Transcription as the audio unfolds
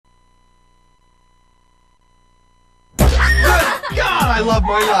love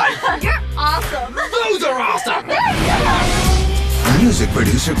my life. You're awesome. Those are awesome. Music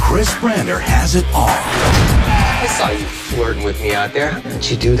producer Chris Brander has it all. I saw you flirting with me out there. How did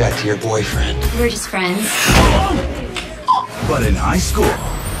you do that to your boyfriend? We're just friends. But in high school,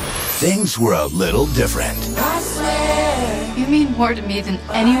 things were a little different. You mean more to me than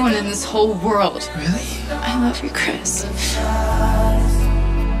anyone in this whole world. Really? I love you, Chris.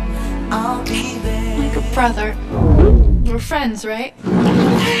 Like a brother. We're friends, right?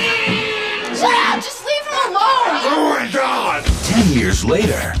 Shut up! Just leave him alone! Oh my God! 10 years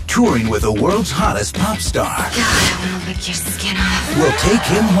later, touring with the world's hottest pop star God, I want to lick your skin off. will take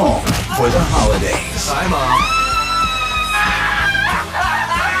him home for the holidays. Hi, Mom.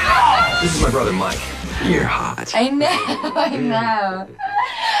 This is my brother, Mike. You're hot. I know.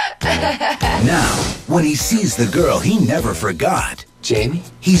 Now, when he sees the girl he never forgot, Jamie?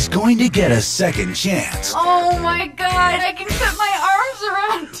 he's going to get a second chance Oh my God, I can put my arms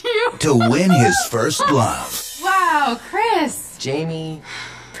around you. to win his first love. Wow, Chris. Jamie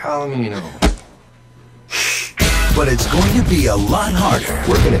Palomino. But it's going to be a lot harder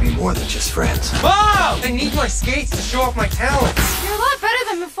We're gonna be more than just friends. Mom! I need my skates to show off my talents. You're a lot better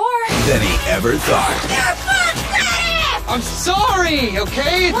than before. than he ever thought. You're pathetic! I'm sorry,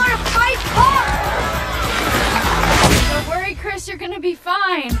 okay? Want to fight hard? Don't worry, Chris, you're gonna be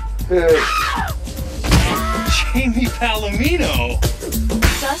fine. Jamie Palomino.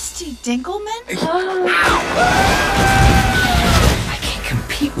 Dusty Dinkelman? I can't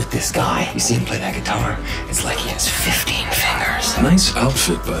compete with this guy. You see him play that guitar? It's like he has 15 fingers. Nice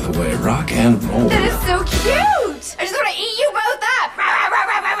outfit, by the way. Rock and roll. That is so cute! I just want to eat you both up!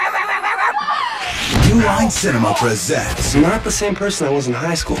 New Line Cinema presents I'm not the same person I was in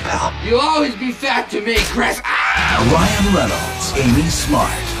high school, pal. You'll always be fat to me, Chris. Ryan Reynolds, Amy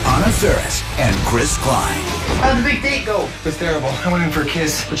Smart, Anna Faris, and Chris Klein. How'd the big date go? It was terrible. I went in for a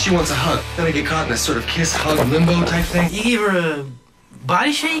kiss, but she wants a hug. Then I get caught in this sort of kiss, hug, limbo type thing. You gave her a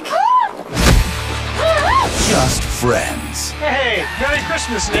body shake? Just friends. Hey, Merry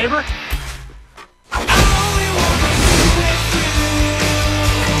Christmas, neighbor.